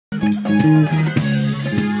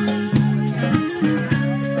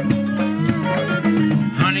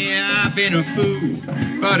Honey, I've been a fool,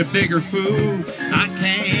 but a bigger fool I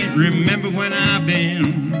can't remember when I've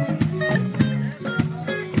been.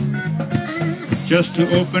 Just to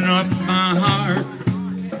open up my heart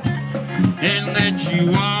and let you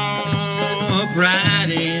walk right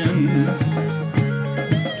in.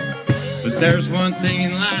 But there's one thing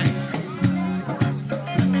in life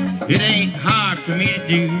it ain't hard for me to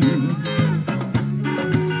do.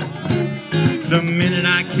 The minute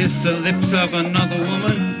I kiss the lips of another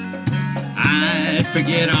woman, I'd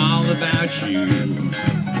forget all about you.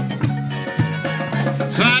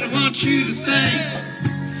 So I don't want you to think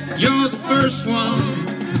you're the first one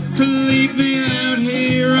to leave me out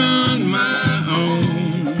here on my own.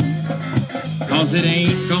 'Cause it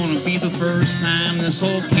ain't gonna be the first time this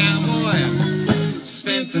old cowboy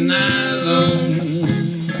spent the night alone.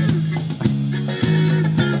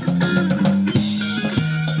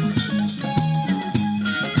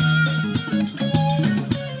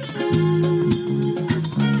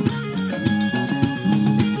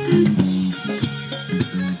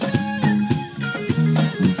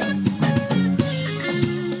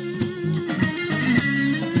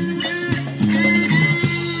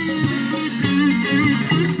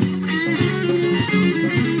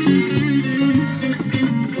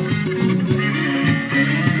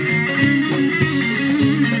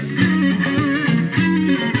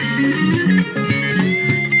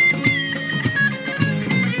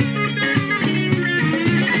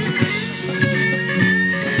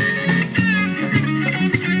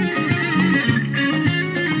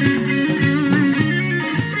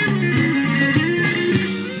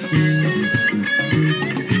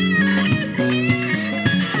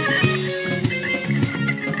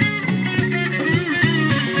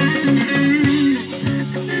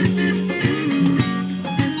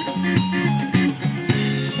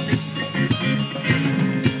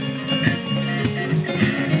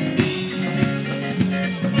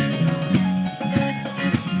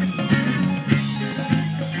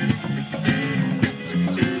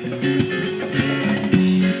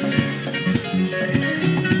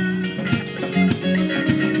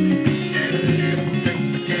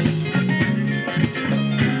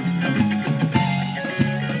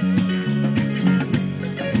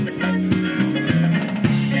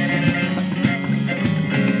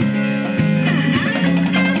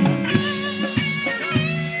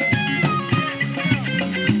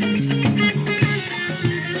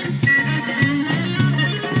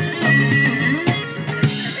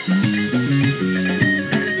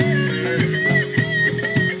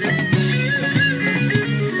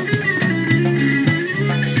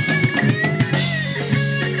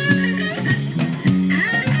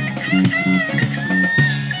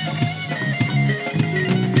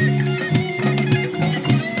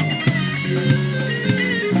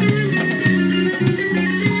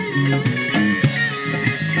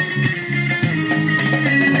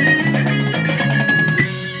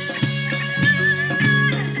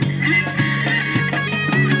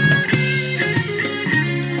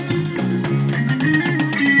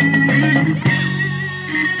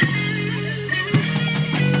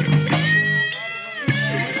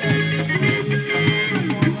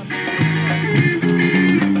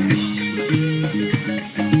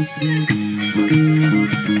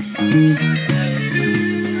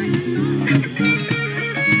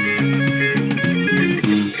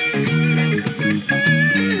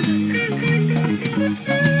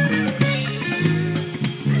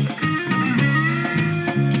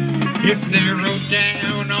 If they wrote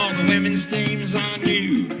down all the women's names on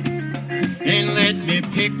you and let me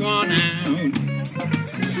pick one out,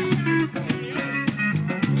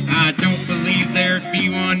 I don't believe there'd be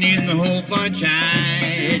one in the whole bunch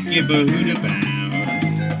I'd give a hoot about.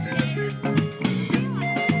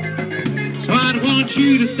 So I don't want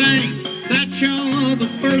you to think that you're the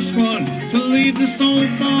first one to leave this old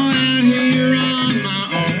boy out here on my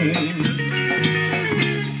own.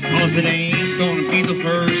 'Cause it ain't gonna be the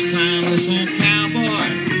first time this old cowboy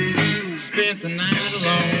spent the night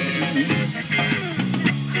alone.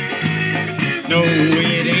 No,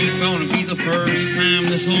 it ain't gonna be the first time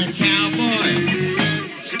this old cowboy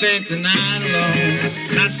spent the night alone.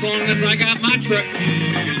 Not as long as I got my truck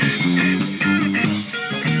keys.